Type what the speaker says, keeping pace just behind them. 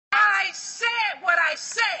what I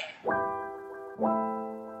said.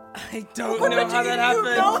 I don't know how that happened.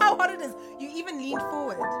 You know how hot it is. You even leaned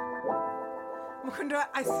forward. Mukundwa,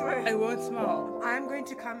 I swear. I won't smell. I'm going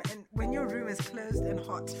to come and when your room is closed and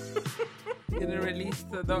hot. You're gonna release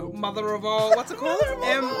the mother of all. What's it called?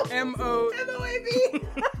 M-O. M-O-A-B.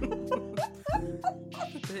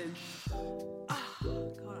 Bitch.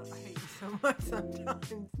 Oh, God, I hate you so much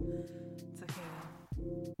sometimes. It's okay.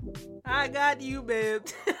 I got you, babe.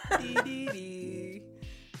 Dee.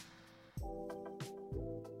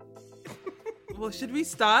 Well, should we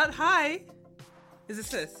start? Hi. Is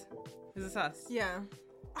this us? Is this us? Yeah.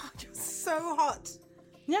 Oh, you're so hot.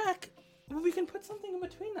 Yeah, we can put something in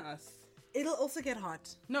between us. It'll also get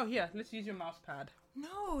hot. No, here, let's use your mouse pad.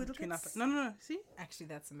 No, it'll get... No. See? Actually,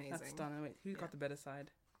 that's amazing. That's done. Wait, who got the better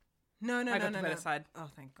side? No. I got the better side. Oh,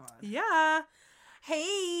 thank God. Yeah.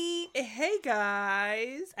 Hey. Hey,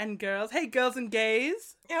 guys and girls. Hey, girls and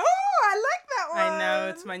gays. Oh, I like that one. I know,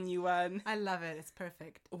 it's my new one. I love it. It's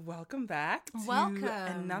perfect. Welcome back to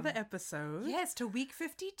another episode. Yes, to week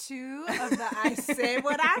 52 of the I Say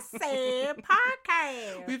What I Say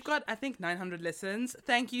podcast. We've got, I think, 900 listens.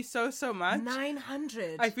 Thank you so much.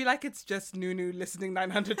 900. I feel like it's just Nunu listening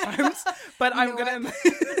 900 times, but I'm going to...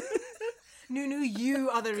 Nunu, you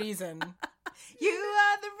are the reason. You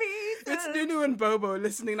are the reason. It's Nunu and Bobo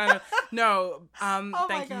listening 900. No,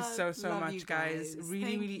 thank you so Love much, you guys.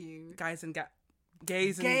 Really, you. guys and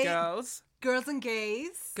gays and girls. Girls and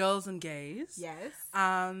gays. Girls and gays. Yes.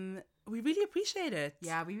 We really appreciate it.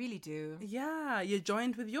 Yeah, we really do. Yeah, you're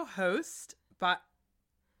joined with your host, but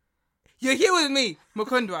you're here with me,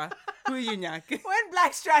 Mukundwa. Who are you, Nyak? When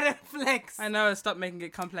Black Strata Flex. I know, stop making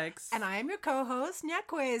it complex. And I am your co-host,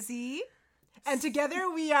 Nyakwezi. And together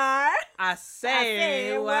we are... I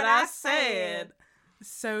say what I said.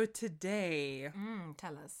 So today...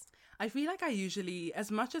 tell us. I feel like I usually,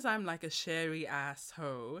 as much as I'm like a sharey ass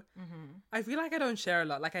hoe, I feel like I don't share a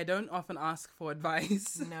lot. Like I don't often ask for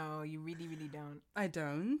advice. No, you really, really don't. I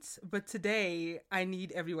don't. But today I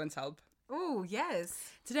need everyone's help. Oh, yes.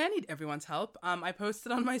 Today I need everyone's help. I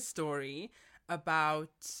posted on my story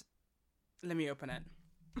about... Let me open it.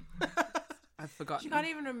 I've forgotten. She can't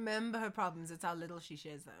even remember her problems. It's how little she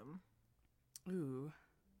shares them. Ooh.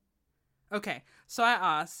 Okay, so I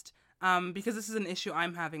asked, because this is an issue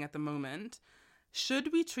I'm having at the moment,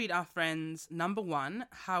 should we treat our friends, number one,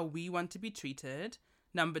 how we want to be treated,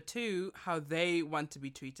 number two, how they want to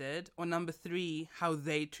be treated, or number three, how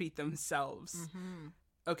they treat themselves? Mm-hmm.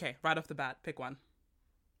 Okay, right off the bat, pick one.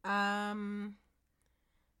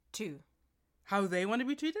 Two. How they want to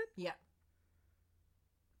be treated? Yeah.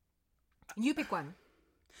 You pick one.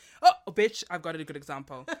 Oh, bitch, I've got a good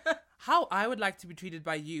example. How I would like to be treated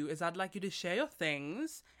by you is I'd like you to share your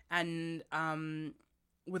things and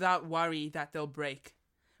without worry that they'll break.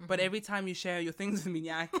 Mm-hmm. But every time you share your things with me,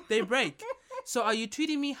 Nyak, they break. So are you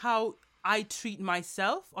treating me how I treat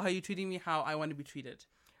myself, or are you treating me how I want to be treated?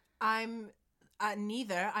 I'm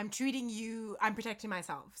neither. I'm treating you, I'm protecting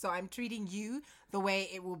myself. So I'm treating you the way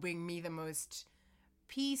it will bring me the most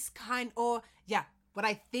peace, what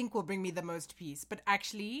I think will bring me the most peace. But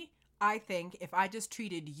actually, I think if I just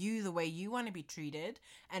treated you the way you want to be treated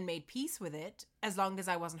and made peace with it, as long as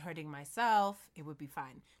I wasn't hurting myself, it would be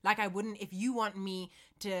fine. Like I wouldn't, if you want me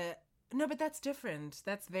to... No, but that's different.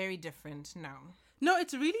 That's very different. No,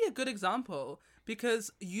 it's really a good example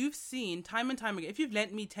because you've seen time and time again, if you've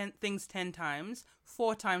lent me 10 things 10 times,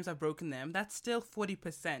 4 times I've broken them, that's still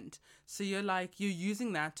 40%. So you're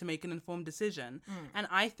using that to make an informed decision. And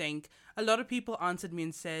I think a lot of people answered me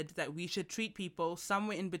and said that we should treat people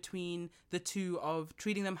somewhere in between the two of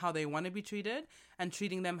treating them how they want to be treated and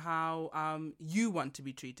treating them how you want to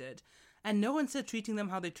be treated. And no one said treating them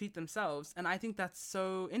how they treat themselves. And I think that's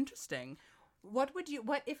so interesting. What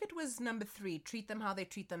if it was number 3, treat them how they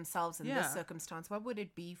treat themselves in this circumstance, what would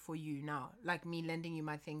it be for you now? Like me lending you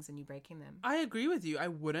my things and you breaking them? I agree with you. I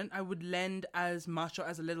wouldn't. I would lend as much or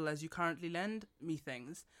as little as you currently lend me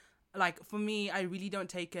things. Like for me, I really don't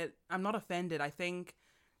take it. I'm not offended. I think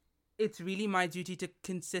it's really my duty to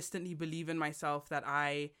consistently believe in myself that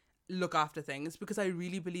I look after things because I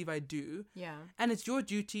really believe I do. Yeah. And it's your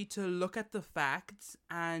duty to look at the facts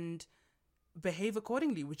and behave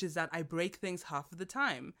accordingly, which is that I break things half of the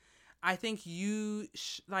time. I think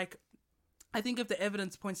I think if the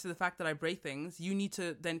evidence points to the fact that I break things, you need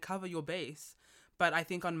to then cover your base. But I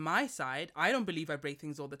think on my side, I don't believe I break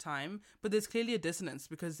things all the time, but there's clearly a dissonance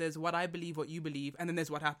because there's what I believe, what you believe, and then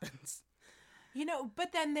there's what happens. You know,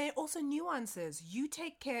 but then there are also nuances. You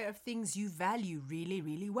take care of things you value really,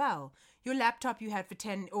 really well. Your laptop you had for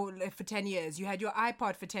 10 years. You had your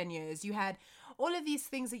iPod for 10 years. You had all of these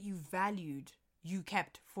things that you valued you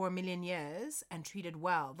kept for a million years and treated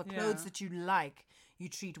well. The clothes Yeah. that you like, you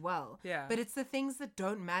treat well. Yeah. But it's the things that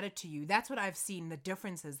don't matter to you. That's what I've seen, the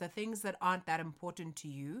differences. The things that aren't that important to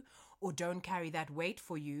you or don't carry that weight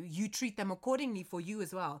for you, you treat them accordingly for you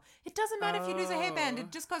as well. It doesn't matter if you lose a hairband.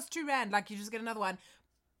 It just costs 2 rand. Like, you just get another one.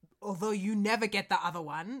 Although you never get the other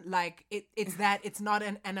one, like it's that it's not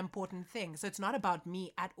an important thing. So it's not about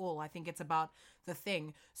me at all. I think it's about the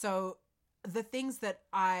thing. So the things that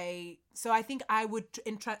I think I would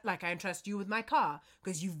I entrust you with my car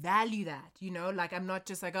because you value that, you know, like I'm not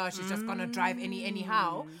just like, oh, she's just gonna drive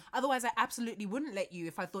anyhow. Otherwise I absolutely wouldn't let you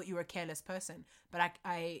if I thought you were a careless person. But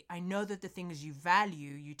I know that the things you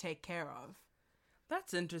value, you take care of.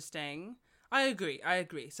 That's interesting. I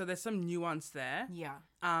agree. So there's some nuance there. Yeah.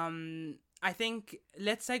 I think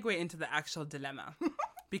let's segue into the actual dilemma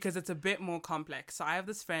because it's a bit more complex. So I have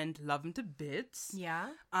this friend, love him to bits. Yeah.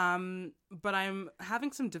 But I'm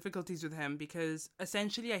having some difficulties with him because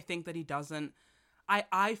essentially I think that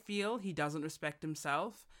I feel he doesn't respect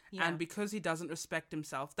himself. Yeah. And because he doesn't respect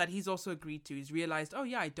himself, that he's also agreed to, he's realized, oh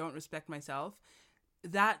yeah, I don't respect myself.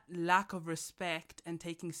 That lack of respect and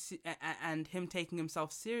him taking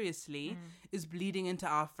himself seriously is bleeding into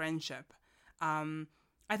our friendship.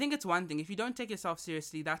 I think it's one thing. If you don't take yourself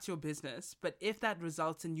seriously, that's your business. But if that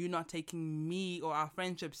results in you not taking me or our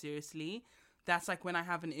friendship seriously, that's like when I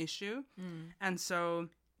have an issue. And so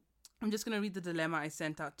I'm just going to read the dilemma I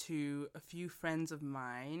sent out to a few friends of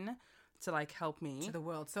mine to like help me. To the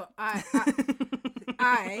world. So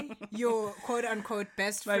I your quote unquote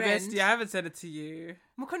best My friend. bestie, I haven't sent it to you.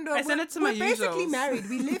 Mukundo, I sent it to my We're basically usuals. married.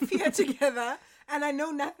 We live here together, and I know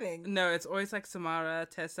nothing. No, it's always like Samara,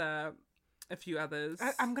 Tessa, a few others.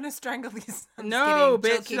 I'm gonna strangle these. I'm No, just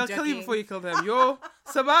kidding. bitch, Joking, she'll kill you joking. before you kill them. You're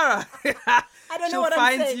Samara. I don't know She'll what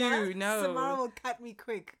find I'm saying. you. Huh? No. Samara will cut me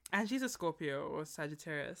quick. And she's a Scorpio or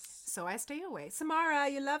Sagittarius. So I stay away. Samara,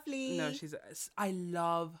 you're lovely. No, I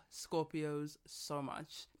love Scorpios so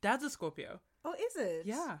much. Dad's a Scorpio. Oh, is it?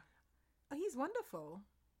 Yeah. Oh, he's wonderful.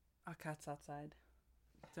 Our cat's outside.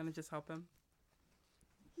 Do you want to just help him?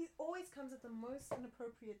 He always comes at the most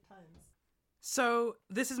inappropriate times. So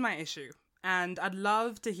this is my issue. And I'd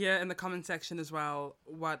love to hear in the comment section as well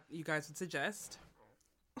what you guys would suggest.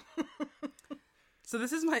 So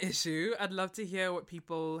this is my issue. I'd love to hear what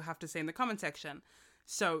people have to say in the comment section.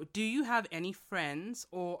 So do you have any friends,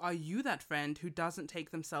 or are you that friend who doesn't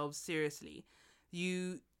take themselves seriously?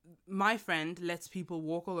 My friend lets people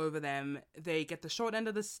walk all over them. They get the short end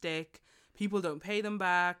of the stick. People don't pay them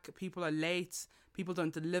back. People are late. People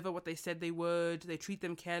don't deliver what they said they would. They treat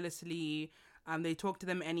them carelessly. They talk to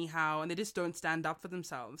them anyhow, and they just don't stand up for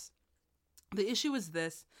themselves. The issue is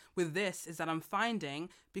this is that I'm finding,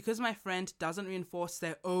 because my friend doesn't reinforce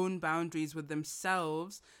their own boundaries with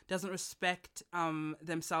themselves, doesn't respect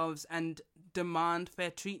themselves and demand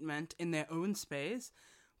fair treatment in their own space,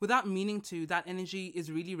 without meaning to, that energy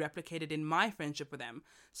is really replicated in my friendship with them.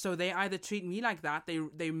 So they either treat me like that,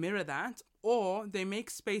 they mirror that, or they make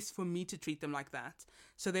space for me to treat them like that.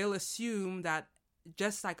 So they'll assume that,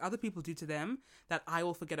 just like other people do to them, that I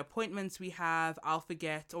will forget appointments we have, I'll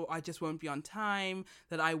forget, or I just won't be on time,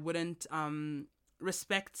 that I wouldn't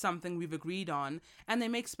respect something we've agreed on, and they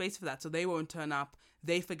make space for that. So they won't turn up,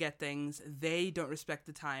 they forget things, they don't respect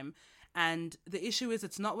the time. And the issue is,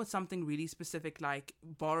 it's not with something really specific like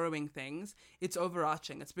borrowing things, it's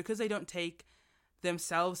overarching. It's because they don't take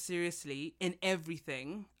themselves seriously in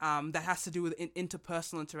everything that has to do with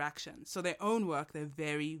interpersonal interaction. So their own work, they're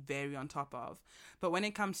very, very on top of. But when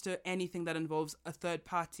it comes to anything that involves a third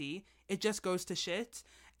party, it just goes to shit,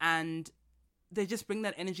 and they just bring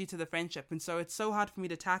that energy to the friendship. And so it's so hard for me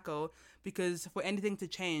to tackle, because for anything to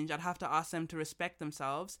change, I'd have to ask them to respect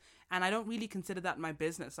themselves. And I don't really consider that my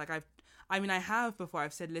business. Like I have before,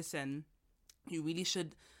 I've said, listen, you really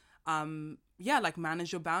should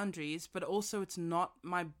manage your boundaries, but also it's not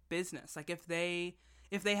my business. Like if they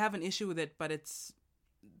have an issue with it, but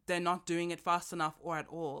they're not doing it fast enough or at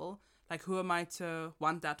all, like who am I to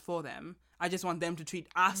want that for them? I just want them to treat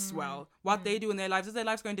us well. What they do in their lives, is their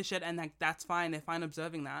lives going to shit, and like that's fine. They're fine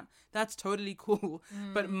observing that. That's totally cool.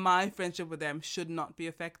 But my friendship with them should not be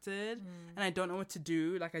affected. And I don't know what to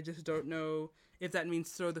do. Like I just don't know if that means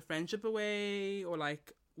throw the friendship away or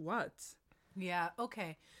like what. Yeah,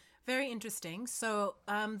 okay. Very interesting. So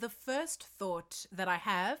the first thought that I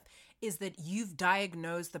have is that you've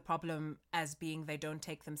diagnosed the problem as being they don't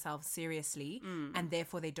take themselves seriously, and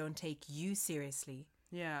therefore they don't take you seriously.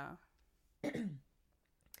 Yeah.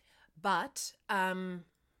 But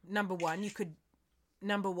number one, you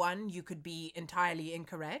could be entirely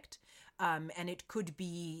incorrect. And it could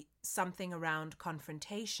be something around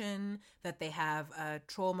confrontation that they have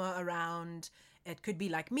trauma around. It could be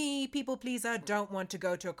like me, people pleaser, don't want to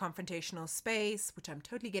go to a confrontational space, which I'm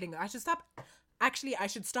totally getting. I should stop. Actually, I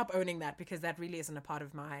should stop owning that, because that really isn't a part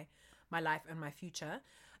of my life and my future.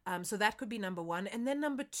 So that could be number one. And then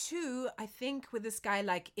number two, I think with this guy,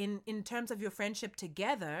 like in terms of your friendship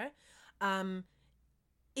together,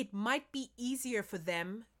 it might be easier for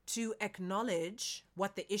them to acknowledge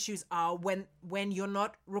what the issues are when you're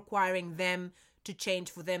not requiring them to change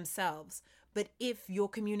for themselves. But if your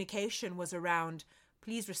communication was around,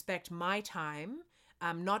 please respect my time,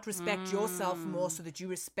 not respect yourself more so that you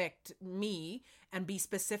respect me, and be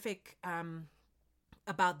specific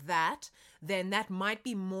about that, then that might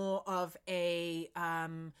be more of a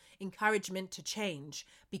encouragement to change.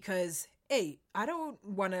 Because, hey, I don't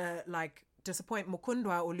want to like disappoint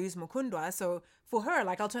Mukundwa or lose Mukundwa. So for her,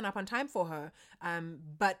 like, I'll turn up on time for her.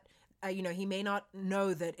 But he may not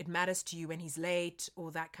know that it matters to you when he's late or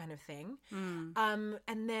that kind of thing. And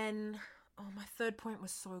then, my third point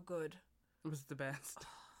was so good. It was the best.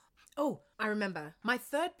 Oh, I remember. My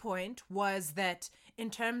third point was that in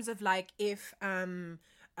terms of like, if,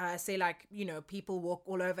 say like, people walk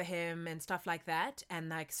all over him and stuff like that. And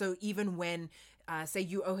like, so even when, say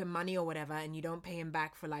you owe him money or whatever and you don't pay him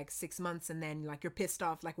back for like 6 months, and then like you're pissed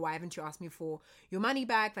off, like, why haven't you asked me for your money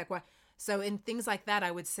back? Like, why? So in things like that,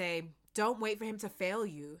 I would say, don't wait for him to fail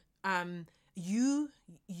you.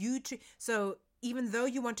 So even though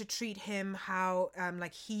you want to treat him how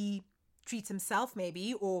like he treats himself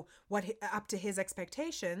maybe, or what up to his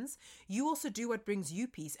expectations, you also do what brings you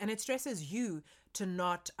peace. And it stresses you to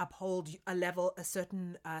not uphold a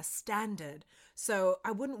certain standard. So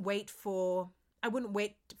I wouldn't wait for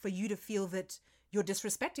you to feel that you're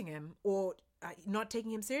disrespecting him or not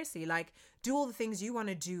taking him seriously. Like, do all the things you want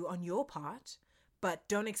to do on your part, but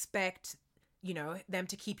don't expect, them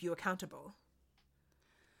to keep you accountable.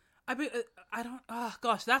 I don't, oh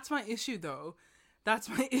gosh, that's my issue though. That's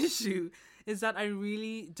my issue, is that I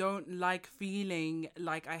really don't like feeling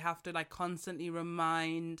like I have to like constantly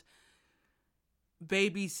remind,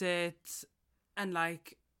 babysit, and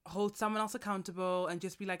like hold someone else accountable, and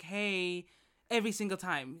just be like, hey, every single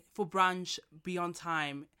time for brunch, be on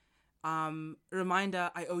time.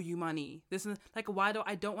 Reminder, I owe you money. This is like,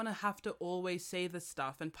 I don't want to have to always say this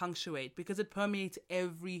stuff and punctuate, because it permeates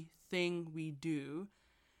everything we do.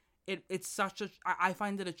 It's such I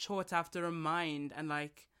find it a chore to have to remind and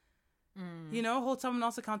like, hold someone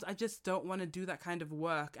else accountable. I just don't want to do that kind of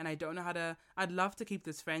work, and I don't know how to. I'd love to keep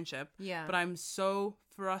this friendship, but I'm so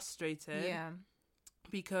frustrated,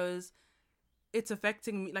 because it's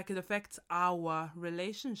affecting me. Like, it affects our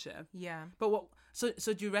relationship. But so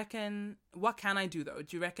do you reckon, what can I do though?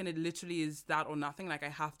 Do you reckon it literally is that or nothing? Like, I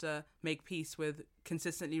have to make peace with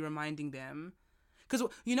consistently reminding them? Because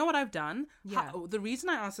you know what I've done? The reason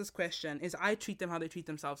I ask this question is I treat them how they treat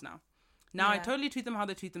themselves now. I totally treat them how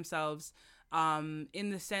they treat themselves, in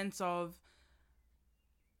the sense of,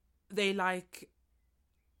 they like,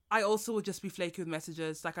 I also will just be flaky with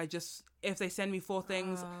messages. Like, if they send me 4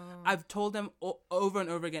 things, I've told them over and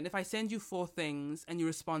over again, if I send you 4 things and you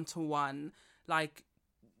respond to 1, like,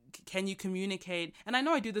 can you communicate? And I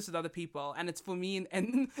know I do this with other people, and it's for me,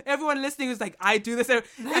 and everyone listening is like, I do this. If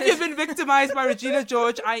you've been victimized by Regina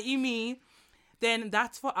George, i.e. me, then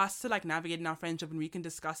that's for us to like navigate in our friendship, and we can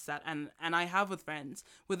discuss that. And I have with friends.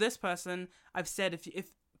 With this person, I've said, if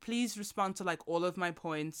please respond to like all of my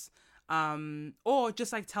points, or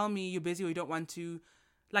just like tell me you're busy or you don't want to,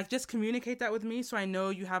 like, just communicate that with me so I know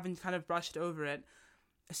you haven't kind of brushed over it.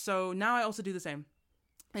 So now I also do the same.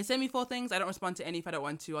 They send me 4 things. I don't respond to any if I don't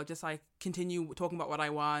want to. I'll just like continue talking about what I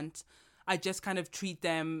want. I just kind of treat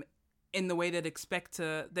them in the way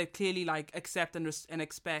they clearly like accept and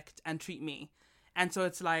expect and treat me. And so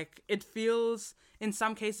it's like, in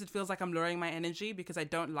some cases it feels like I'm lowering my energy because I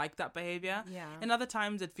don't like that behavior. In other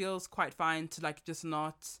times it feels quite fine to like just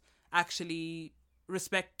not actually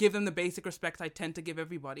give them the basic respect I tend to give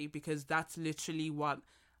everybody, because that's literally what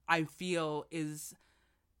I feel is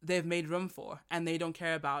they've made room for and they don't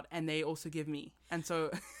care about, and they also give me. And so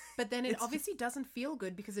but then it obviously doesn't feel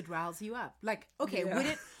good because it riles you up. Like, okay,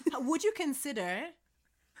 would you consider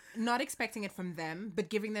not expecting it from them, but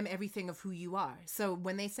giving them everything of who you are? So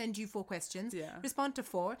when they send you 4 questions, respond to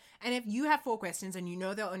 4. And if you have 4 questions and you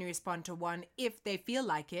know they'll only respond to 1, if they feel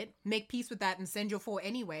like it, make peace with that and send your 4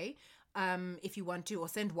 anyway, if you want to, or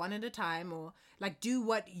send 1 at a time, or like do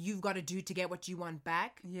what you've got to do to get what you want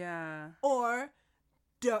back. Or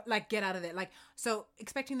get out of there. Like, so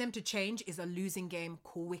expecting them to change is a losing game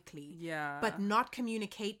quickly. But not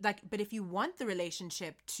communicate, like, but if you want the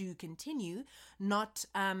relationship to continue, not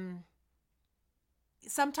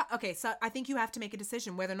sometimes, okay, so I think you have to make a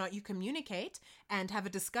decision whether or not you communicate and have a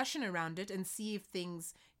discussion around it and see if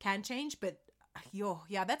things can change. But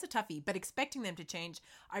yeah, that's a toughie. But expecting them to change,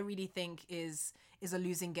 I really think is a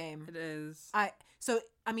losing game. It is.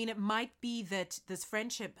 I mean, it might be that this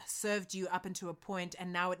friendship served you up until a point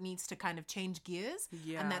and now it needs to kind of change gears.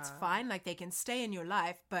 Yeah. And that's fine. Like, they can stay in your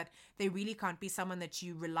life, but they really can't be someone that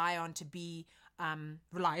you rely on to be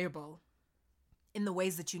reliable in the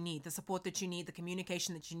ways that you need, the support that you need, the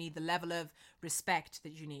communication that you need, the level of respect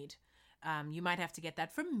that you need. You might have to get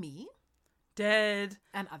that from me. Dead.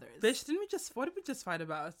 And others. Bitch, what did we just fight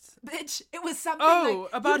about? Bitch, it was something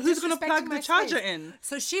about who's going to plug the charger in.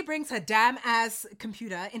 So she brings her damn ass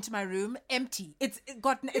computer into my room, empty.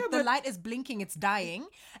 The light is blinking, it's dying.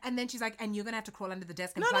 And then she's like, and you're going to have to crawl under the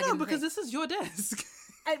desk and plug in the because thing. this is your desk.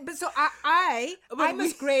 But so I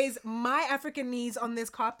must graze my African knees on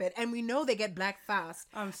this carpet, and we know they get black fast.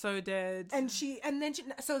 I'm so dead.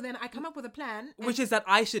 So then I come up with a plan, which is that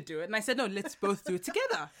I should do it, and I said no, let's both do it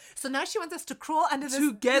together. So now she wants us to crawl under this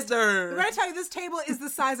together. I'm gonna tell you, this table is the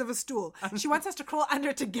size of a stool. She wants us to crawl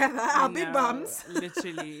under together, our big bums,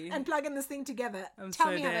 literally, and plug in this thing together. I'm tell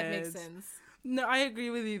so me dead. how that makes sense. No, I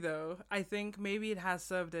agree with you though. I think maybe it has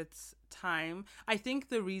served its time. I think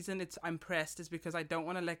the reason I'm pressed is because I don't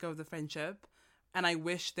want to let go of the friendship, and I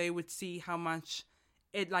wish they would see how much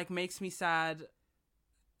it like makes me sad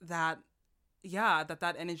that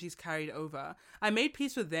that energy's carried over. I made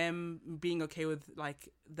peace with them being okay with like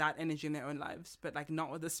that energy in their own lives, but like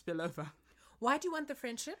not with the spillover. Why do you want the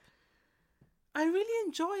friendship? I really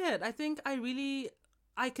enjoy it. I think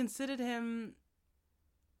I considered him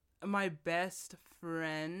my best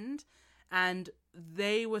friend, and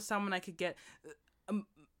they were someone I could get.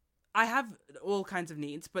 I have all kinds of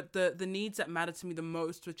needs, but the needs that matter to me the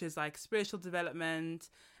most, which is like spiritual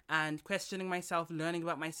development and questioning myself, learning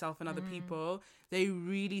about myself and other people, they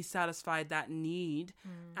really satisfied that need.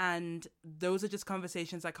 And those are just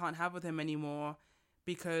conversations I can't have with him anymore,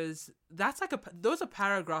 because that's like those are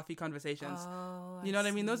paragraphy conversations. You know what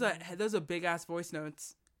I mean? Those are big ass voice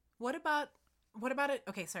notes. What about it?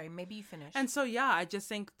 Okay, sorry, maybe you finish. And so, yeah, I just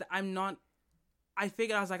think that I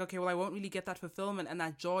figured, I was like, okay, well, I won't really get that fulfillment and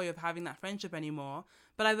that joy of having that friendship anymore.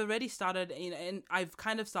 But I've already started, and I've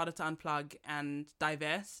kind of started to unplug and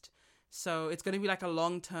divest. So it's going to be like a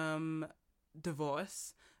long-term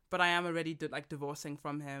divorce. But I am already divorcing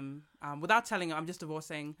from him without telling him. I'm just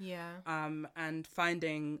divorcing. Yeah. And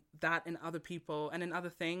finding that in other people and in other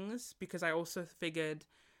things, because I also figured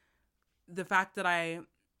the fact that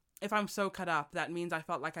if I'm so cut up, that means I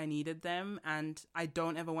felt like I needed them, and I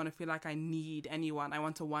don't ever want to feel like I need anyone. I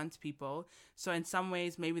want to want people. So in some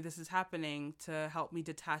ways, maybe this is happening to help me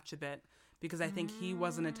detach a bit, because I think he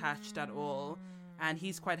wasn't attached at all, and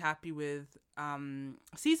he's quite happy with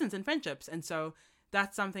seasons and friendships. And so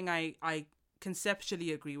that's something I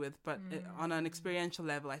conceptually agree with, but on an experiential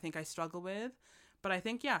level, I think I struggle with. But I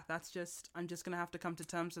think, yeah, I'm just going to have to come to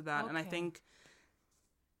terms with that. Okay. And I think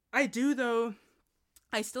I do, though.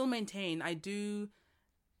 I still maintain,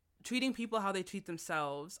 treating people how they treat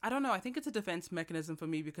themselves. I don't know. I think it's a defense mechanism for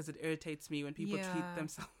me, because it irritates me when people treat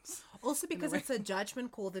themselves. Also because it's a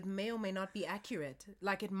judgment call that may or may not be accurate.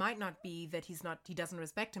 Like, it might not be that he doesn't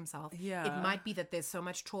respect himself. Yeah. It might be that there's so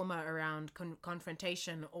much trauma around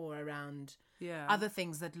confrontation or around other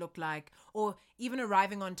things that look like, or even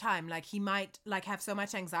arriving on time. Like, he might like have so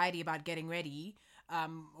much anxiety about getting ready,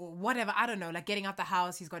 or whatever, I don't know, like getting out the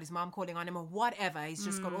house, he's got his mom calling on him or whatever, he's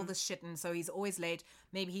just got all this shit, and so he's always late.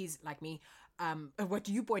 Maybe he's like me, what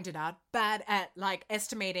you pointed out, bad at like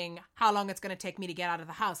estimating how long it's going to take me to get out of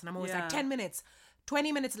the house, and I'm always like 10 minutes,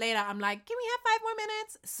 20 minutes later, I'm like, can we have 5 more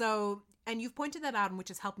minutes? So, and you've pointed that out, and which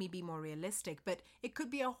has helped me be more realistic, but it could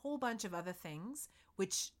be a whole bunch of other things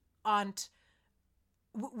which end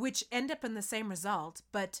up in the same result,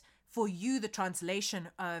 but for you, the translation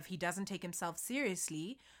of he doesn't take himself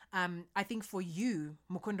seriously, I think for you,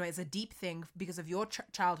 Mukundo, is a deep thing because of your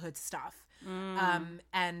childhood stuff.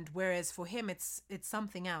 And whereas for him, it's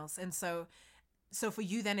something else. And so for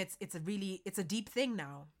you, then it's a deep thing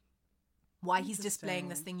now. Why he's displaying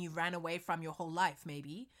this thing you ran away from your whole life,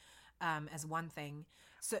 maybe, as one thing.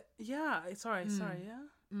 So yeah, sorry, yeah.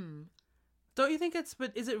 Don't you think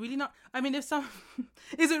but is it really not? I mean, aren't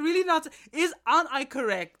I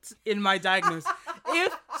correct in my diagnosis?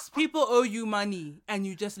 If people owe you money and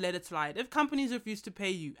you just let it slide, if companies refuse to pay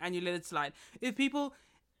you and you let it slide, if people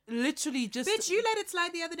literally just... Bitch, you let it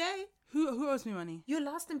slide the other day. Who owes me money? Your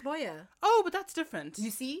last employer. Oh, but that's different.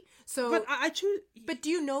 You see? So, But I choose. but do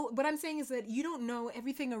you know what I'm saying is that you don't know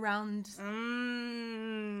everything around.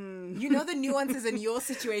 You know the nuances in your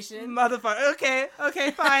situation. Motherfucker.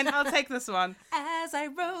 Okay, fine. I'll take this one. As I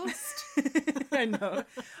roast. I know.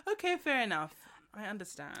 Okay, fair enough. I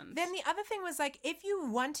understand. Then the other thing was like, if you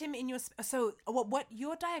want him in your what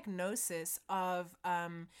your diagnosis of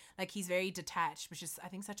like he's very detached, which is I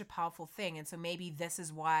think such a powerful thing, and so maybe this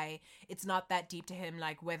is why it's not that deep to him,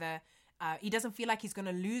 like whether he doesn't feel like he's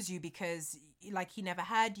gonna lose you because like he never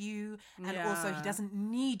had you, and also he doesn't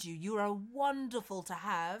need you. You are wonderful to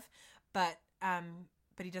have, but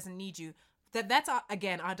he doesn't need you. That's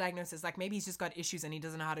again our diagnosis. Like maybe he's just got issues and he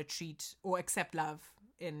doesn't know how to treat or accept love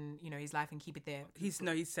in his life and keep it there. He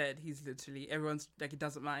said he's literally everyone's like he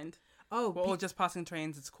doesn't mind. Oh, we're all just passing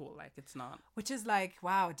trains. It's cool. Like it's not. Which is like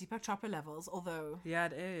wow, Deepak Chopra levels. Although yeah,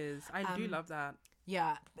 it is. I do love that.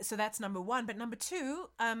 Yeah, so that's number one. But number two,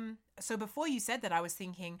 so before you said that, I was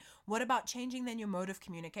thinking, what about changing then your mode of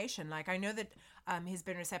communication? Like I know that he's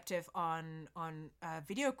been receptive on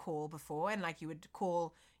video call before, and like you would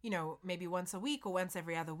call, maybe once a week or once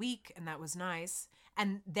every other week, and that was nice.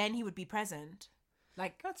 And then he would be present.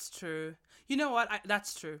 Like that's true. You know what?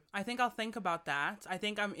 That's true. I think I'll think about that. I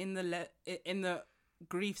think I'm in the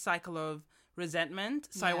grief cycle of resentment,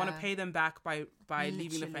 so I want to pay them back by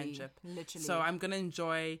leaving the friendship. Literally. So I'm gonna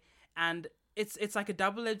enjoy, and it's like a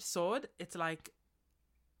double-edged sword. It's like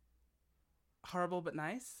horrible but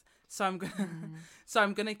nice. So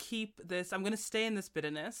I'm gonna keep this. I'm gonna stay in this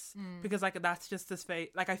bitterness because like that's just this phase.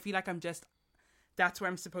 Like I feel like that's where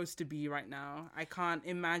I'm supposed to be right now. I can't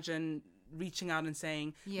imagine reaching out and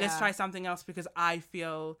saying, let's try something else because I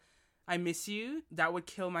feel I miss you. That would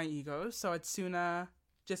kill my ego. So I'd sooner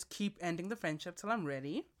just keep ending the friendship till I'm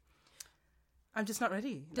ready. I'm just not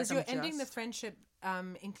ready. Does your ending the friendship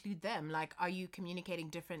include them? Like, are you communicating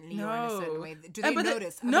differently or in a certain way? Do they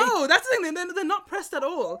notice? That's the thing. They're not pressed at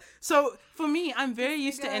all. So for me, I'm very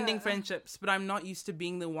used to ending friendships, but I'm not used to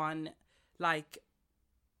being the one, like,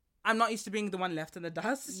 I'm not used to being the one left in the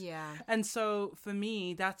dust. Yeah. And so for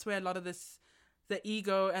me, that's where a lot of this, the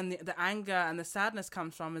ego and the anger and the sadness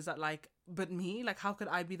comes from, is that like, but me, like, how could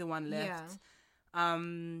I be the one left? Yeah.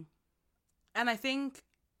 And I think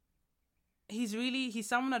he's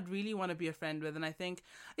someone I'd really want to be a friend with. And I think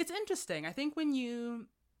it's interesting. I think when you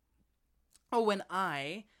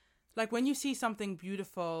see something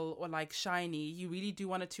beautiful or like shiny, you really do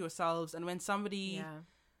want it to yourselves. And when somebody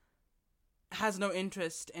has no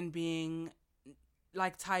interest in being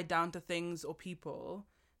like tied down to things or people,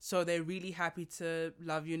 so they're really happy to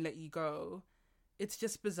love you and let you go, it's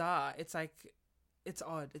just bizarre. It's like, it's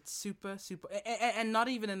odd. It's super, super, and not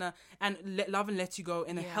even in love and let you go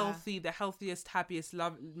in a healthy, the healthiest, happiest,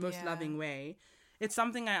 most loving way. It's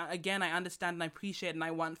something I understand and I appreciate and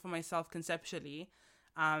I want for myself conceptually,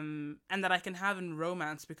 and that I can have in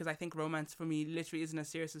romance, because I think romance for me literally isn't as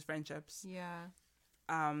serious as friendships. Yeah.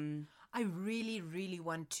 I really, really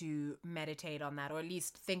want to meditate on that, or at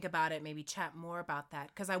least think about it, maybe chat more about that.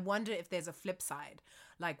 Because I wonder if there's a flip side,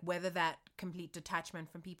 like whether that complete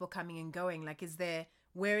detachment from people coming and going, like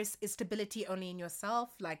where is stability only in yourself?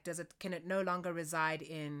 Like, can it no longer reside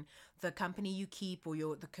in the company you keep or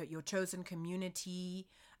your chosen community?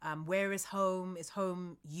 Where is home? Is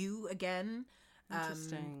home you again?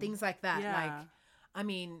 Interesting. Things like that. Yeah. Like, I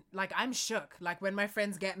mean, like, I'm shook. Like, when my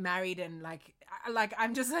friends get married and, like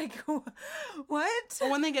I'm just like, what? Or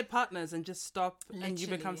when they get partners and just stop, and you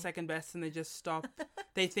become second best and they just stop.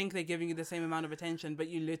 They think they're giving you the same amount of attention, but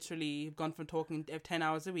you literally have gone from talking 10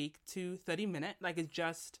 hours a week to 30 minutes. Like, it's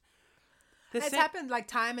just... It's happened, like,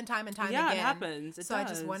 time and time and time again. Yeah, it happens. It does. I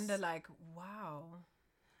just wonder, like, wow.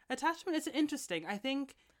 Attachment is interesting. I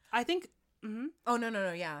think... Mm-hmm. Oh,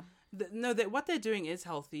 no, yeah. What they're doing is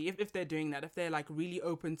healthy if they're doing that, if they're like really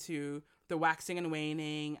open to the waxing and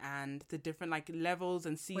waning and the different like levels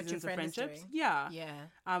and seasons of friendships. Yeah.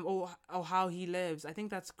 Or how he lives. I think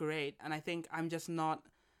that's great. And I think I'm just not,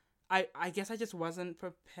 I guess I just wasn't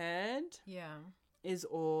prepared. Yeah. Is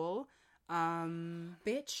all.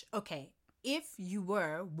 Bitch. Okay. If you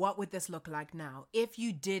were, what would this look like now? If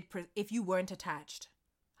you weren't attached,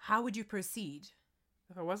 how would you proceed?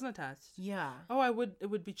 If I wasn't attached? Yeah. Oh, it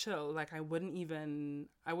would be chill. Like, I wouldn't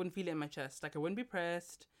feel it in my chest. Like, I wouldn't be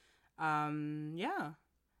pressed. Yeah.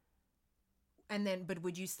 And then, but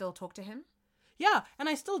would you still talk to him? Yeah, and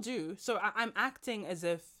I still do. So I'm acting as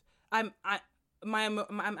if I'm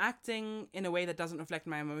acting in a way that doesn't reflect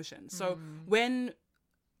my emotions. So when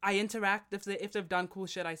I interact, if they've done cool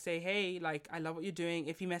shit, I say, hey, like, I love what you're doing.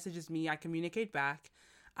 If he messages me, I communicate back.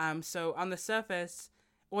 So on the surface,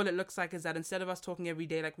 all it looks like is that instead of us talking every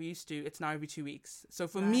day like we used to, it's now every 2 weeks. So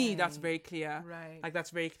for me, that's very clear. Right. Like that's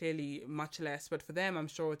very clearly much less. But for them, I'm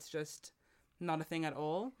sure it's just not a thing at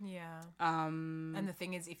all. Yeah. And the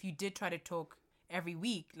thing is, if you did try to talk every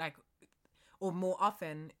week, like, or more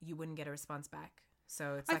often, you wouldn't get a response back.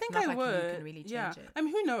 So it's like, I think not I like would. You can really change it. I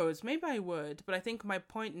mean, who knows? Maybe I would. But I think my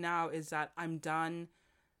point now is that I'm done.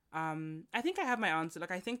 I think I have my answer.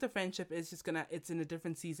 Like, I think the friendship is just it's in a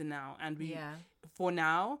different season now. And for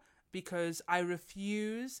now, because I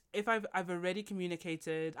refuse, if I've already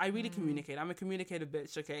communicated, I really communicate. I'm a communicative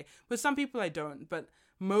bitch, okay? But some people I don't. But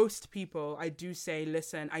most people, I do say,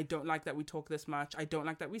 listen, I don't like that we talk this much. I don't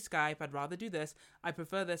like that we Skype. I'd rather do this. I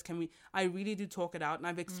prefer this. I really do talk it out. And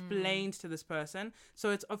I've explained to this person.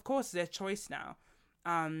 So it's, of course, their choice now.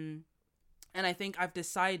 And I think I've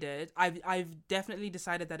definitely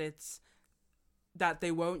decided that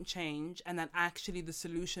they won't change, and that actually the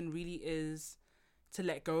solution really is to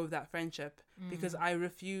let go of that friendship, because I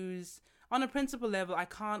refuse, on a principle level,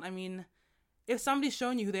 if somebody's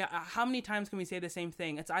shown you who they are, how many times can we say the same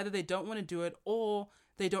thing? It's either they don't want to do it, or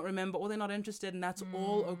they don't remember, or they're not interested, and that's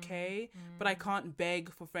all okay. But I can't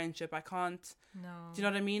beg for friendship. I can't. No. Do you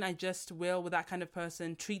know what I mean? I just will, with that kind of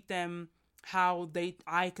person, treat them how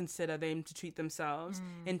I consider them to treat themselves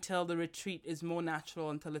until the retreat is more natural,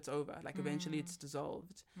 until it's over. Like eventually it's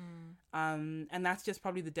dissolved. And that's just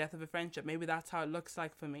probably the death of a friendship. Maybe that's how it looks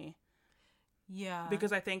like for me. Yeah.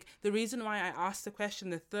 Because I think the reason why I asked the question,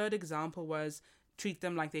 the third example was treat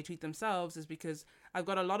them like they treat themselves, is because I've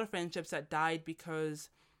got a lot of friendships that died because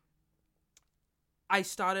I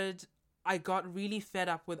got really fed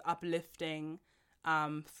up with uplifting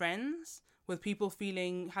friends, with people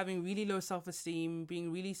having really low self-esteem,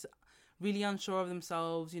 being really, really unsure of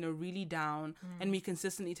themselves, really down, and me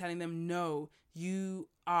consistently telling them, no, you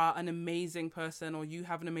are an amazing person, or you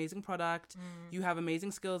have an amazing product, you have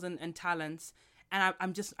amazing skills and talents, and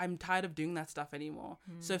I'm tired of doing that stuff anymore.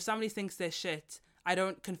 So if somebody thinks they're shit, I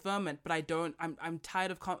don't confirm it, but I'm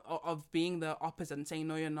tired of being the opposite and saying,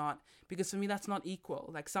 no, you're not, because for me, that's not equal.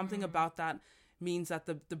 Like something about that means that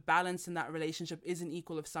the balance in that relationship isn't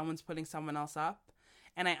equal if someone's pulling someone else up.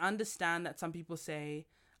 And I understand that some people say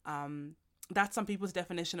that's some people's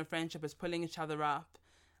definition of friendship, is pulling each other up.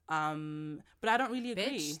 But I don't really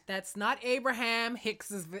agree. Bitch, that's not Abraham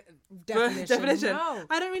Hicks's definition. No.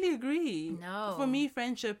 I don't really agree. No. For me,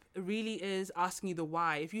 friendship really is asking you the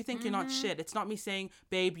why. If you think you're not shit, it's not me saying,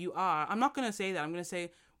 babe, you are. I'm not going to say that. I'm going to say,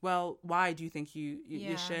 well, why do you think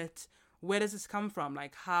you're shit? Where does this come from?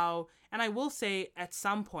 Like how? And I will say at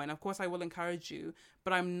some point, of course, I will encourage you,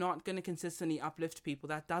 but I'm not going to consistently uplift people.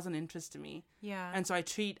 That doesn't interest me. Yeah. And so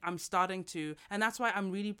I'm starting to, and that's why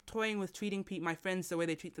I'm really toying with treating my friends the way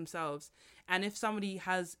they treat themselves. And if somebody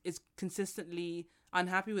is consistently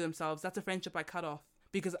unhappy with themselves, that's a friendship I cut off,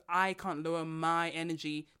 because I can't lower my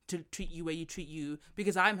energy to treat you where you treat you,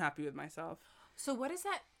 because I'm happy with myself. So what is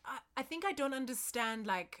that? I think I don't understand,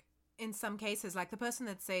 like, in some cases, like the person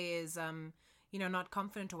that say is, not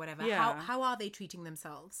confident or whatever, how are they treating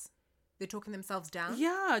themselves? They're talking themselves down?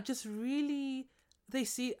 Yeah, just really, they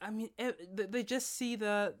just see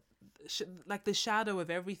the shadow of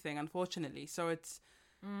everything, unfortunately. So it's,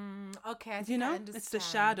 okay, I think I understand. It's the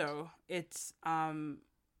shadow. It's,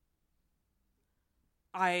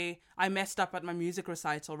 I messed up at my music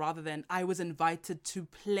recital rather than I was invited to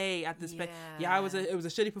play at this place. Yeah, it was a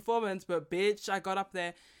shitty performance, but bitch, I got up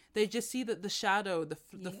there. They just see the shadow, the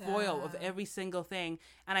foil of every single thing.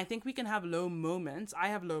 And I think we can have low moments. I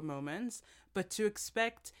have low moments. But to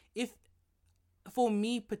expect, for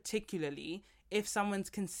me particularly, if someone's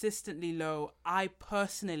consistently low, I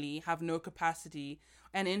personally have no capacity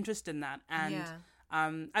and interest in that. And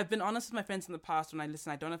I've been honest with my friends in the past when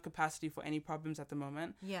I don't have capacity for any problems at the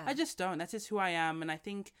moment. Yeah. I just don't. That's just who I am. And I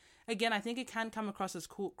think it can come across as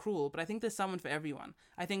cruel, but I think there's someone for everyone.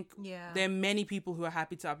 I think there are many people who are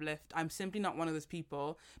happy to uplift. I'm simply not one of those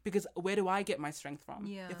people, because where do I get my strength from?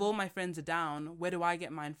 Yeah. If all my friends are down, where do I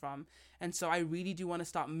get mine from? And so I really do want to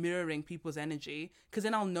start mirroring people's energy, because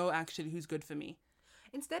then I'll know actually who's good for me.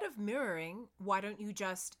 Instead of mirroring, why don't you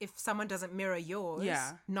just, if someone doesn't mirror yours,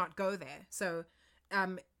 not go there? So...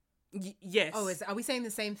 yes. Oh, are we saying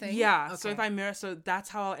the same thing? Yeah. Okay. So if I mirror, so that's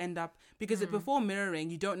how I'll end up, because before mirroring,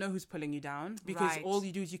 you don't know who's pulling you down, because all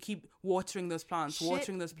you do is you keep watering those plants.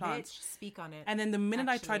 Bitch, speak on it. And then the minute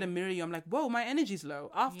I try to mirror you, I'm like, whoa, my energy's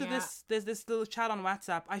low. After this, there's this little chat on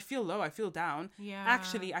WhatsApp. I feel low. I feel down. Yeah.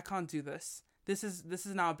 Actually, I can't do this. This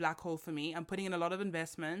is now a black hole for me. I'm putting in a lot of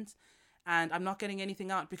investment, and I'm not getting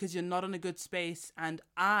anything out because you're not in a good space. And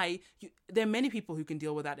there are many people who can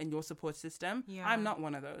deal with that in your support system. Yeah. I'm not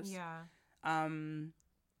one of those. Yeah.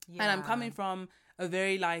 Yeah. And I'm coming from a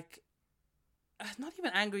very like, not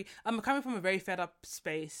even angry. I'm coming from a very fed up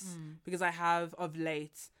space because I have of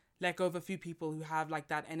late let go of a few people who have like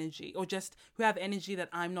that energy, or just who have energy that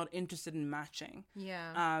I'm not interested in matching.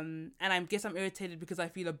 Yeah. And I guess I'm irritated because I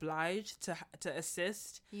feel obliged to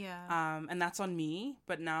assist. Yeah. And that's on me.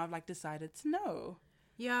 But now I've like decided to no.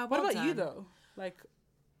 Yeah. What Well about you done. though? Like,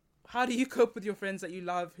 how do you cope with your friends that you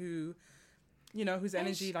love who, you know, whose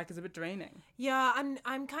energy like is a bit draining? Yeah,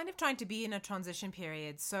 I'm kind of trying to be in a transition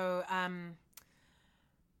period. So,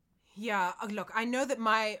 yeah, look, I know that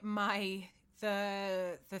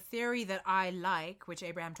the theory that I like, which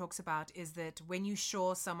Abraham talks about, is that when you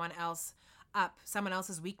shore someone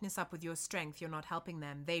else's weakness up with your strength, you're not helping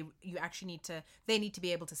them. They need to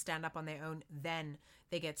be able to stand up on their own, then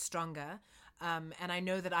they get stronger. And I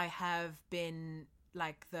know that I have been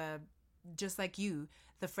like just like you,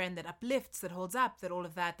 the friend that uplifts, that holds up, that all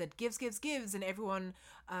of that gives, and everyone,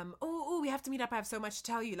 we have to meet up. I have so much to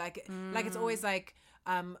tell you. Like it's always like,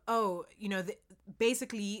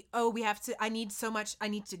 basically, I need so much, I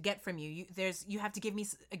need to get from you. You have to give me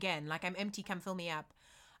again, like I'm empty, come fill me up.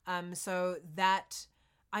 So that,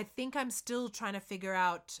 I think I'm still trying to figure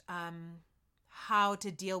out, how to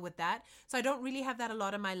deal with that. So I don't really have that a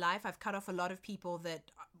lot in my life. I've cut off a lot of people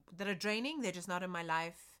that are draining. They're just not in my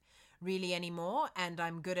life really anymore, and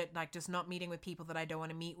I'm good at like just not meeting with people that I don't want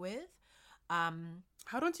to meet with.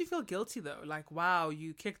 How don't you feel guilty though? Like, wow,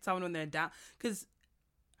 you kicked someone when they're down. Because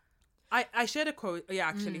I shared a quote. Yeah,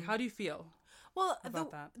 actually, how do you feel? Well,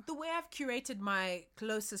 about that? The way I've curated my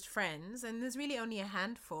closest friends, and there's really only a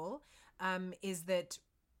handful, is that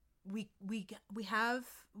we have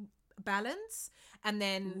balance, and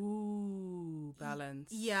then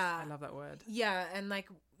Balance. Yeah, I love that word. Yeah, and like,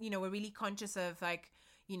 we're really conscious of like,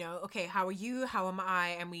 okay, how are you? How am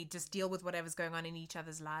I? And we just deal with whatever's going on in each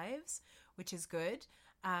other's lives, which is good.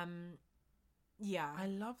 Yeah. I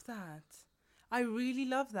love that. I really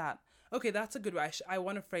love that. Okay, that's a good way. I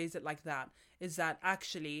want to phrase it like that. Is that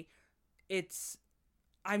actually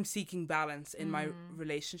I'm seeking balance in my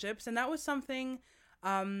relationships. And that was something,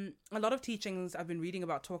 a lot of teachings I've been reading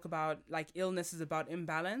about talk about like illness is about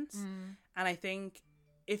imbalance. And I think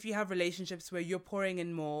if you have relationships where you're pouring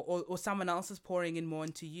in more, or someone else is pouring in more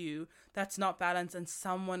into you, that's not balance, and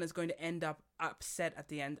someone is going to end up upset at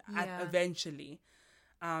the end, eventually.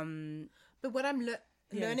 But what I'm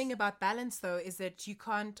learning about balance though is that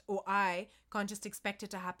I can't just expect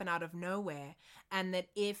it to happen out of nowhere, and that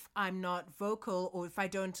if I'm not vocal, or if I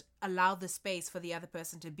don't allow the space for the other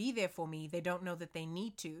person to be there for me, they don't know that they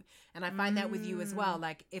need to. And I find that with you as well.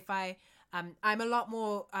 Like if I'm a lot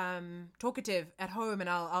more talkative at home, and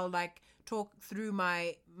I'll like talk through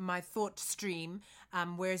my thought stream,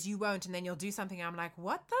 whereas you won't, and then you'll do something and I'm like,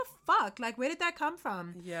 what the fuck? Like, where did that come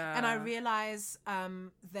from? Yeah. And I realize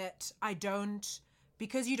that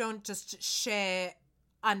because you don't just share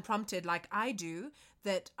unprompted like I do,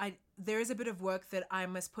 that there is a bit of work that I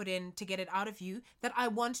must put in to get it out of you that I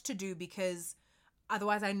want to do, because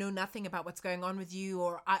otherwise I know nothing about what's going on with you,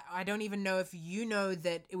 or I don't even know if you know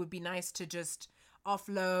that it would be nice to just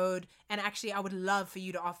offload. And actually I would love for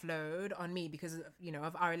you to offload on me because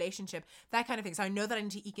of our relationship, that kind of thing. So I know that I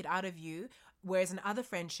need to eke it out of you, whereas in other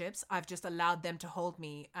friendships I've just allowed them to hold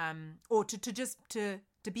me, or to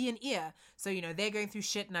be an ear. So they're going through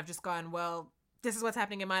shit and I've just gone, well, this is what's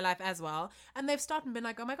happening in my life as well. And they've stopped and been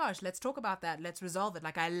like, oh my gosh, let's talk about that, let's resolve it.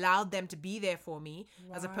 Like I allowed them to be there for me,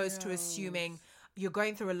 as opposed to assuming you're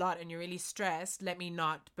going through a lot and you're really stressed, let me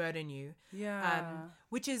not burden you.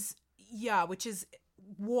 Which is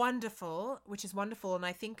wonderful. And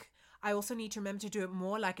I think I also need to remember to do it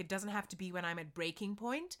more. Like it doesn't have to be when I'm at breaking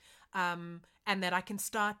point, and that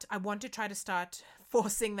I want to try to start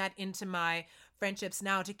forcing that into my friendships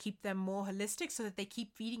now, to keep them more holistic, so that they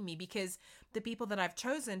keep feeding me, because the people that I've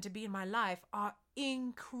chosen to be in my life are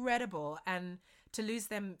incredible, and to lose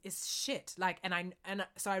them is shit. Like,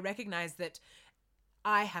 so I recognize that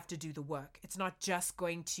I have to do the work. It's not just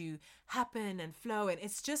going to happen and flow, and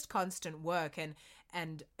it's just constant work.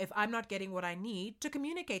 And if I'm not getting what I need, to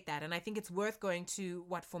communicate that. And I think it's worth going to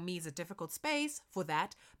what for me is a difficult space for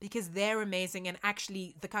that, because they're amazing, and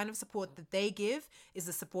actually the kind of support that they give is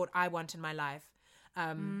the support I want in my life.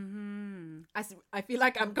 I feel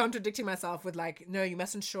like I'm contradicting myself with like, no, you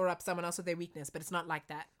mustn't shore up someone else with their weakness, but it's not like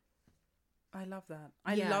that. I love that.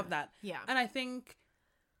 I love that. Yeah. And I think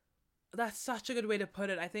that's such a good way to put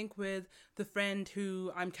it. I think with the friend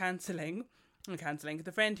who I'm cancelling,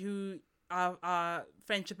 the friend who our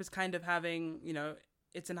friendship is kind of having,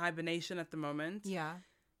 it's in hibernation at the moment. Yeah.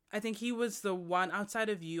 I think he was the one, outside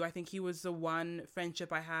of you, I think he was the one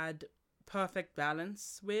friendship I had perfect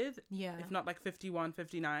balance with. Yeah. If not like 51,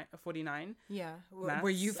 59, 49. Yeah. Maths. Were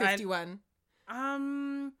you 51?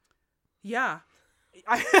 Yeah.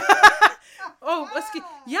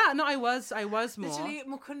 Yeah, no, I was more. Literally,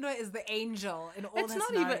 Mukunda is the angel in all It's the not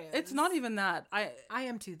scenarios. it's not even that. I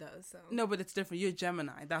am too, though, so. No, but it's different. You're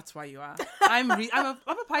Gemini. That's why you are. I'm a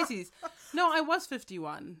Pisces. No, I was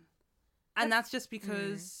 51. And that's just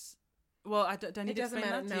because, well, do I need to explain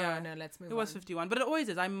that? No, let's move on. It was 51. But it always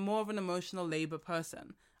is. I'm more of an emotional labor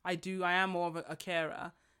person. I am more of a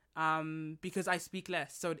carer because I speak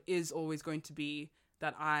less. So it is always going to be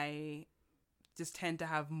that I just tend to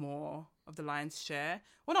have more of the lion's share.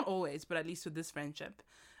 Well, not always, but at least with this friendship.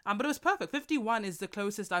 But it was perfect. 51 is the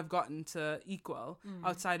closest I've gotten to equal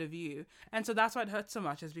outside of you. And so that's why it hurts so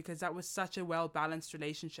much, is because that was such a well-balanced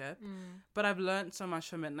relationship. But I've learned so much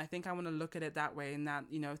from it. And I think I want to look at it that way, and that,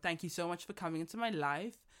 thank you so much for coming into my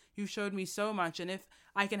life. You showed me so much. And if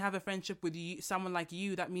I can have a friendship with you, someone like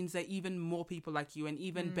you, that means there are even more people like you and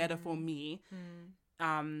even better for me.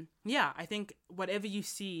 I think whatever you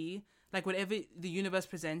see, like whatever the universe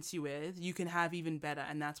presents you with, you can have even better,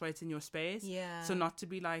 and that's why it's in your space. Yeah. So not to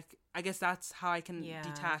be like, I guess that's how I can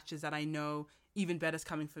detach, is that I know even better's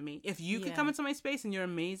coming for me. If you could come into my space and you're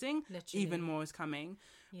amazing, literally, even more is coming.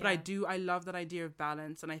 But I love that idea of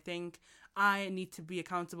balance, and I think I need to be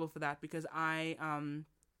accountable for that, because I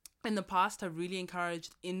in the past have really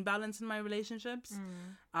encouraged imbalance in my relationships.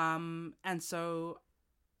 And so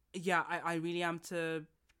I really am to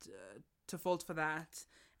fault for that.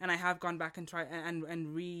 And I have gone back and try and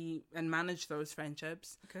manage those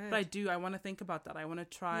friendships. Good. But I want to think about that. I want to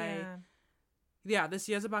try. Yeah, this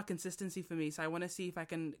year's about consistency for me. So I want to see if I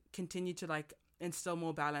can continue to like instill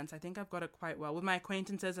more balance. I think I've got it quite well with my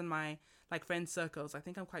acquaintances and my like friend circles. I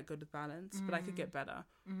think I'm quite good with balance, but I could get better.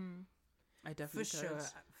 I definitely could.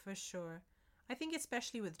 For sure. I think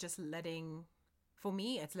especially with just for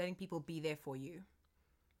me, it's letting people be there for you.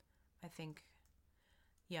 I think,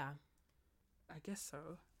 I guess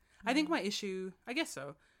so. I think my issue, I guess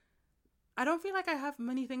so. I don't feel like I have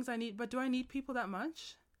many things I need, but do I need people that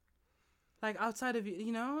much? Like outside of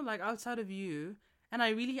you, outside of you. And I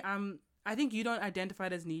really am, I think you don't identify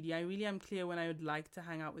it as needy. I really am clear when I would like to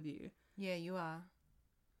hang out with you. Yeah, you are.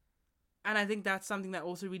 And I think that's something that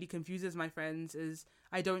also really confuses my friends, is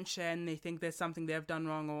I don't share and they think there's something they've done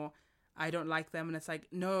wrong, or I don't like them. And it's like,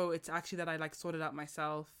 no, it's actually that I like sorted out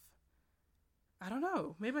myself. I don't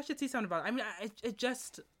know. Maybe I should see something about it. I mean, I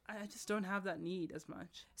just don't have that need as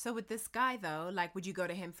much. So with this guy though, like, would you go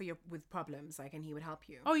to him with problems, like, and he would help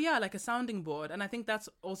you? Oh yeah, like a sounding board. And I think that's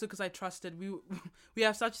also because I trusted. We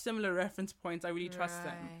have such similar reference points. I really trust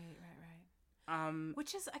them. Right.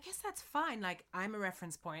 Which is, I guess that's fine. Like, I'm a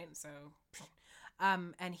reference point, so,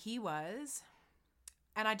 and he was.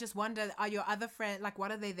 And I just wonder, are your other friends, like,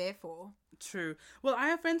 what are they there for? True. Well, I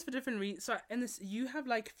have friends for different reasons. So you have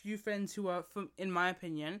like few friends who are, in my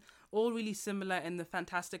opinion, all really similar in the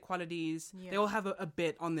fantastic qualities. Yeah. They all have a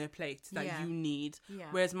bit on their plate that you need. Yeah.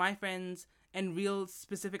 Whereas my friends in real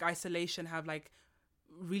specific isolation have like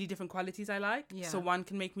really different qualities I like. Yeah. So one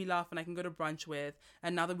can make me laugh and I can go to brunch with.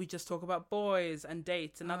 Another we just talk about boys and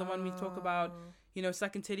dates. Another one we talk about,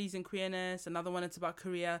 sucking titties and queerness. Another one it's about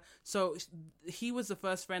career. So he was the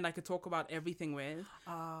first friend I could talk about everything with.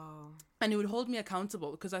 Oh. And he would hold me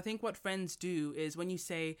accountable, because I think what friends do is when you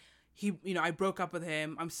say, I broke up with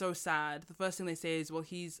him, I'm so sad, the first thing they say is, well,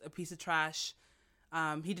 he's a piece of trash.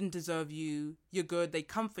 He didn't deserve you. You're good. They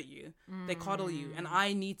comfort you. They coddle you. And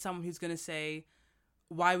I need someone who's going to say,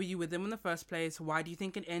 why were you with him in the first place? Why do you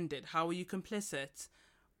think it ended? How were you complicit?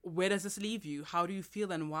 Where does this leave you? How do you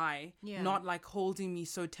feel and why? Yeah. Not like holding me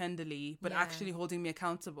so tenderly, but actually holding me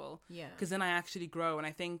accountable. Yeah. Because then I actually grow. And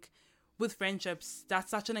I think with friendships,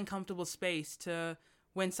 that's such an uncomfortable space to,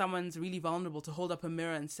 when someone's really vulnerable, to hold up a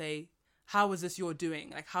mirror and say, how was this you're doing?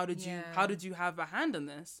 Like, how did you have a hand in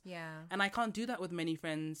this? Yeah. And I can't do that with many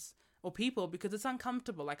friends or people because it's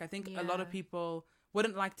uncomfortable. Like, I think a lot of people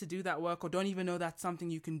wouldn't like to do that work or don't even know that's something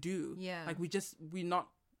you can do. Yeah. Like, we're not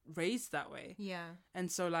raised that way. Yeah. And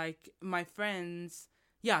so, like, my friends,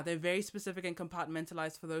 they're very specific and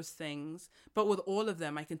compartmentalized for those things. But with all of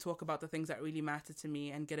them, I can talk about the things that really matter to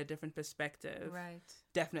me and get a different perspective. Right.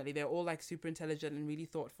 Definitely. They're all, like, super intelligent and really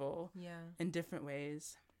thoughtful. Yeah. In different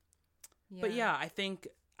ways. Yeah. But I think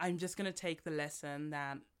I'm just going to take the lesson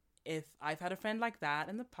that if I've had a friend like that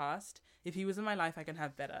in the past, if he was in my life, I can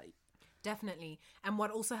have better. Definitely. And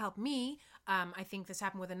what also helped me, I think this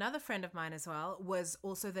happened with another friend of mine as well, was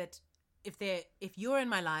also that if you're in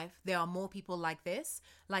my life, there are more people like this,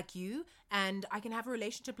 like you, and I can have a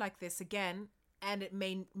relationship like this again and it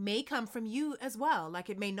may come from you as well. Like,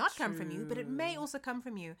 it may not come from you, but it may also come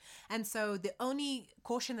from you. And so the only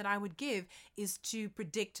caution that I would give is to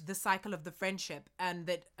predict the cycle of the friendship. And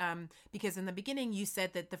that because in the beginning you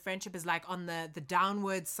said that the friendship is like on the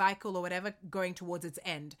downward cycle or whatever, going towards its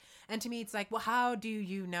end. And to me it's like, well, how do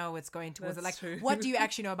you know it's going towards it? Like, true. what do you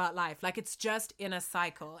actually know about life? Like, it's just in a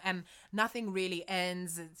cycle and nothing really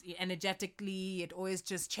ends. It's energetically, it always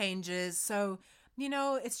just changes. So, you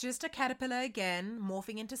know, it's just a caterpillar again,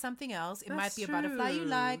 morphing into something else. It might be a butterfly you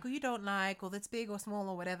like or you don't like, or that's big or small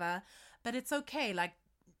or whatever. But it's okay, like,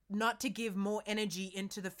 not to give more energy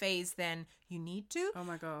into the phase than you need to. Oh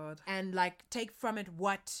my God. And like, take from it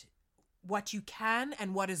what you can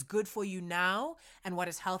and what is good for you now and what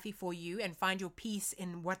is healthy for you, and find your peace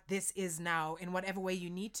in what this is now in whatever way you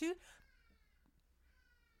need to.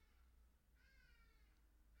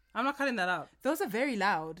 I'm not cutting that out. Those are very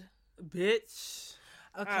loud. Bitch.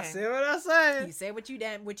 Okay. I say what I say. You say what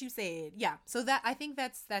you said. Yeah. So that, I think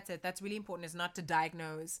that's it. That's really important, is not to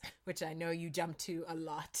diagnose, which I know you jump to a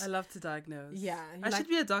lot. I love to diagnose. Yeah. I should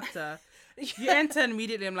be a doctor. You enter and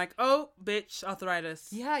immediately I'm like, oh, bitch, arthritis.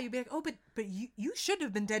 Yeah, you'd be like, oh, but you should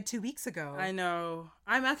have been dead 2 weeks ago. I know.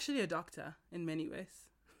 I'm actually a doctor in many ways.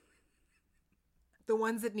 The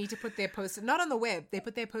ones that need to put their posters, not on the web, they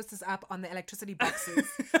put their posters up on the electricity boxes.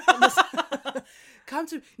 Come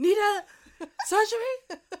to need a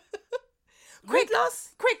surgery? Weight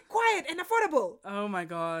loss? Quick, quiet, and affordable. Oh my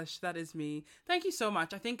gosh, that is me. Thank you so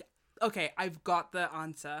much. I think, okay, I've got the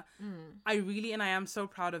answer. I am so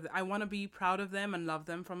proud of them. I want to be proud of them and love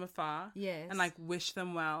them from afar. Yes. And like wish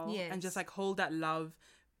them well. Yes. And just like hold that love.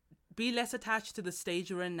 Be less attached to the stage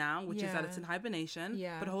you're in now, which is that it's in hibernation.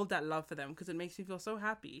 Yeah. But hold that love for them because it makes me feel so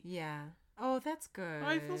happy. Yeah. Oh, that's good.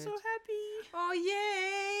 I feel so happy. Oh,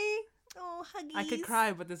 yay. Oh, huggies. I could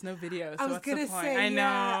cry, but there's no video. So I was what's gonna the point? say, I know.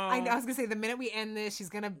 I was gonna say, the minute we end this, she's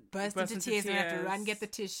gonna burst into tears and I have to run get the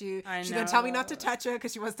tissue. She's gonna tell me not to touch her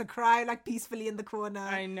because she wants to cry like peacefully in the corner.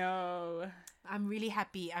 I know. I'm really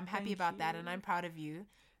happy. I'm happy Thank about that, you. and I'm proud of you.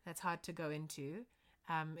 That's hard to go into.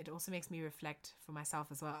 It also makes me reflect for myself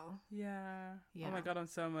as well. Yeah. Yeah. Oh my God, I'm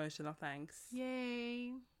so emotional. Thanks.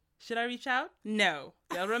 Yay. Should I reach out? No.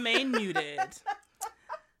 They'll remain muted.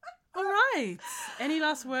 All right. Any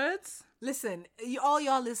last words? Listen, all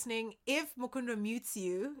y'all listening, if Mukunda mutes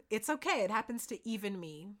you, it's okay. It happens to even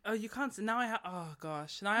me. Oh, you can't. Now I have. Oh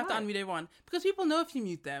gosh. Now I have What? to unmute everyone because people know if you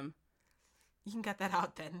mute them. You can cut that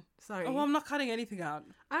out then. Sorry. Oh, well, I'm not cutting anything out.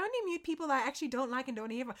 I only mute people I actually don't like and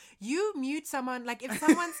don't hear from. You mute someone, like if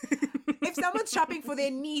someone's shopping for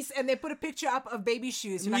their niece and they put a picture up of baby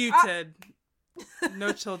shoes, you're Muted.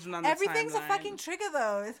 No children on the everything's timeline. a fucking trigger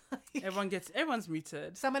though. It's like Everyone's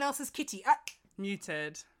muted. someone else's kitty.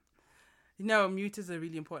 Muted. No, mute is a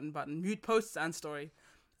really important button. Mute posts and story.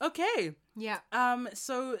 Okay. Yeah.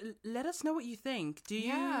 So let us know what you think.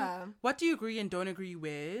 Yeah. What do you agree and don't agree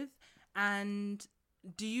with? And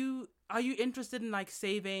are you interested in like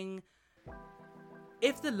saving,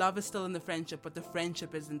 if the love is still in the friendship but the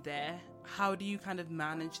friendship isn't there, how do you kind of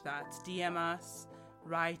manage that? DM us,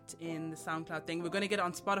 write in the SoundCloud thing. We're going to get it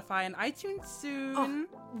on Spotify and iTunes soon. Oh,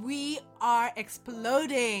 we are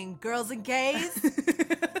exploding, girls and gays.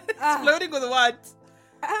 Exploding with what?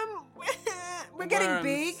 We're getting Worms.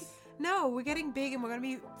 big. No, we're getting big and we're going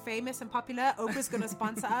to be famous and popular. Oprah's going to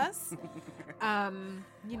sponsor us.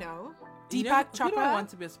 You know, Deepak Who do I Chopra, want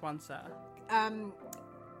to be a sponsor?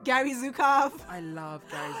 Gary Zukov, I love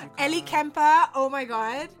Gary Zukav. Ellie Kemper. Oh my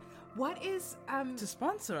God. What is, To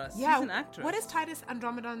sponsor us. yeah, He's an actress. what is Titus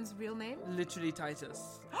Andromedon's real name? Literally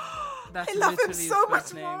Titus. That's I love him literally so his much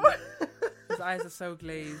first name. more. His eyes are so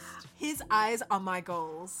glazed. His eyes are my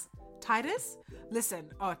goals. Titus, listen.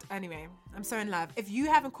 Anyway, I'm so in love. If you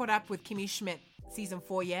haven't caught up with Kimmy Schmidt season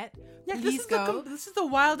 4 yet, Yeah, please go. This is the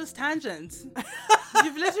wildest tangent.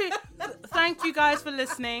 You've literally. Thank you guys for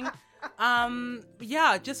listening.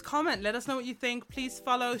 Yeah, just comment. Let us know what you think. Please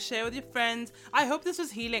follow, share with your friends. I hope this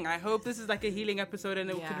was healing. I hope this is like a healing episode and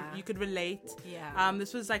you could relate. Yeah.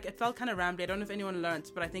 This was like, it felt kind of rambly. I don't know if anyone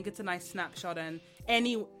learnt, but I think it's a nice snapshot and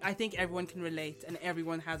I think everyone can relate and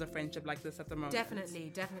everyone has a friendship like this at the moment.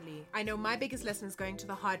 Definitely. I know my biggest lesson is going to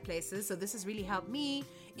the hard places. So this has really helped me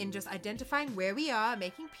in just identifying where we are,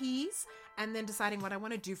 making peace, and then deciding what I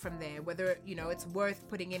want to do from there. Whether, it's worth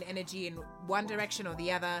putting in energy in one direction or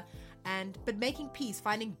the other. But making peace,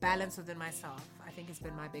 finding balance within myself, I think has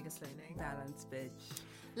been my biggest learning. Balance, bitch.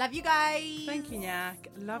 Love you guys. Thank you, Nyak.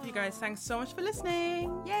 Love you guys. Thanks so much for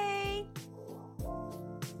listening. Yay.